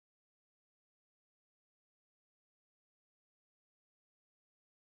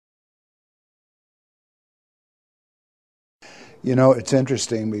You know, it's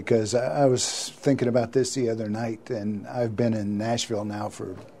interesting because I was thinking about this the other night, and I've been in Nashville now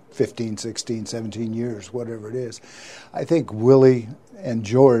for 15, 16, 17 years, whatever it is. I think Willie and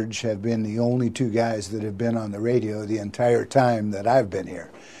George have been the only two guys that have been on the radio the entire time that I've been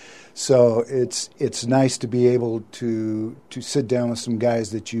here. So it's nice to be able to sit down with some guys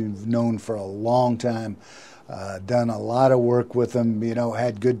that you've known for a long time, done a lot of work with them, you know,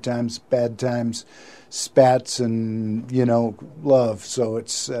 had good times, bad times, spats, and, you know, love. So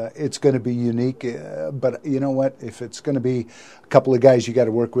it's going to be unique. But you know what? If it's going to be a couple of guys you got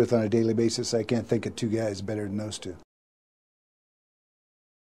to work with on a daily basis, I can't think of two guys better than those two.